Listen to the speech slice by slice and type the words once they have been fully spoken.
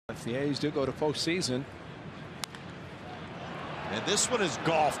If the A's do go to postseason. And this one is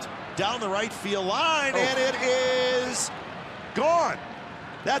golfed down the right field line, and it is gone.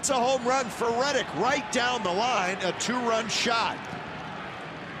 That's a home run for Reddick right down the line, a 2-run shot.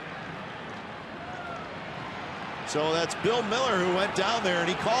 So that's Bill Miller who went down there and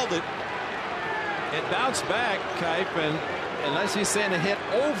he called it. It bounced back, Kipe, and unless he's saying it hit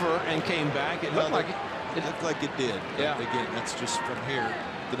over and came back, it looked like it looked like it did. Yeah. Again, that's just from here,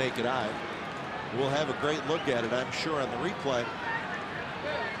 the naked eye. We'll have a great look at it, I'm sure, on the replay.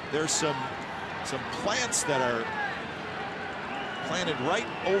 There's some plants that are planted right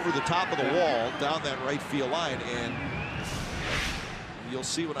over the top of the wall down that right field line, and you'll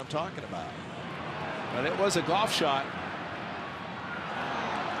see what I'm talking about. And it was a golf shot.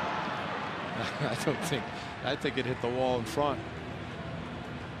 I think it hit the wall in front.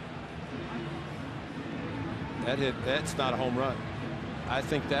 That's not a home run. I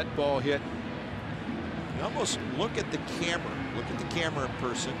think that ball hit. You almost look at the camera. Look at the camera in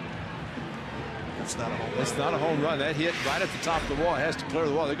person. That's not a home run. It's not a home run. That hit right at the top of the wall. It has to clear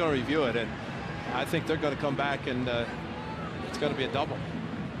the wall. They're going to review it, and I think they're going to come back, and it's going to be a double.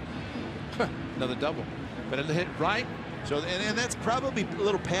 Another double. But it hit right. So and that's probably a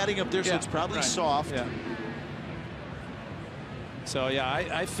little padding up there, so it's probably soft. Yeah. So yeah,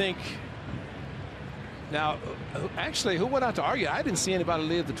 I think. Now, actually, who went out to argue? I didn't see anybody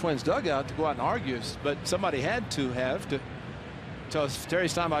leave the Twins dugout to go out and argue, but somebody had to have to. So Terry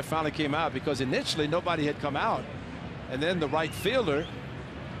Steinbach finally came out, because initially nobody had come out, and then the right fielder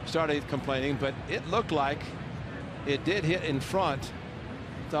started complaining, but it looked like it did hit in front.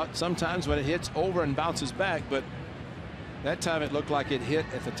 Thought sometimes when it hits over and bounces back, but that time it looked like it hit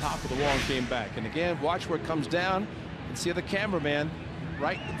at the top of the wall and came back. And again, watch where it comes down and see the cameraman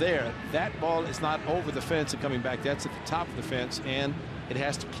right there. That ball is not over the fence and coming back. That's at the top of the fence, and it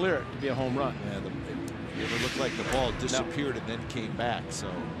has to clear it to be a home run. Yeah, it looked like the ball disappeared and then came back. So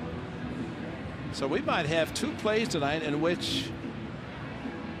we might have 2 plays tonight in which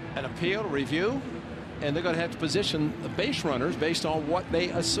an appeal review, and they're going to have to position the base runners based on what they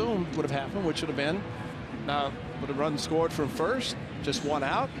assumed would have happened, which would have been, now, would have run scored from first, just 1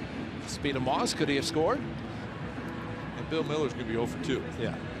 out. Speed of Moss, could he have scored? And Bill Miller's going to be 0 for 2.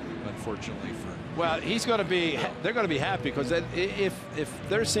 Yeah. Unfortunately for. Well, he's going to be. They're going to be happy, because if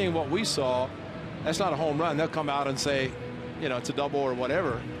they're seeing what we saw, that's not a home run. They'll come out and say, you know, it's a double or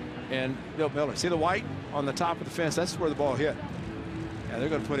whatever. And Bill Miller, see the white on the top of the fence? That's where the ball hit. Yeah, they're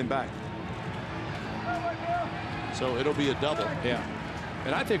going to put him back. So it'll be a double. Yeah.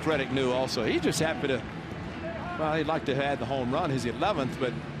 And I think Reddick knew also. He's just happy to. Well, he'd like to have had the home run, his 11th,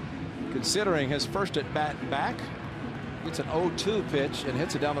 but considering his first at bat back, it's an 0-2 pitch and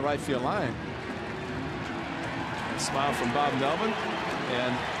hits it down the right field line. A smile from Bob Melvin,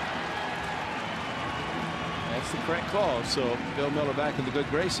 and that's the correct call. So Bill Miller back in the good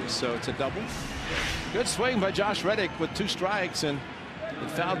graces. So it's a double. Good swing by Josh Reddick with 2 strikes, and the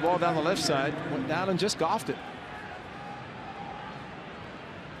foul ball down the left side went down and just golfed it.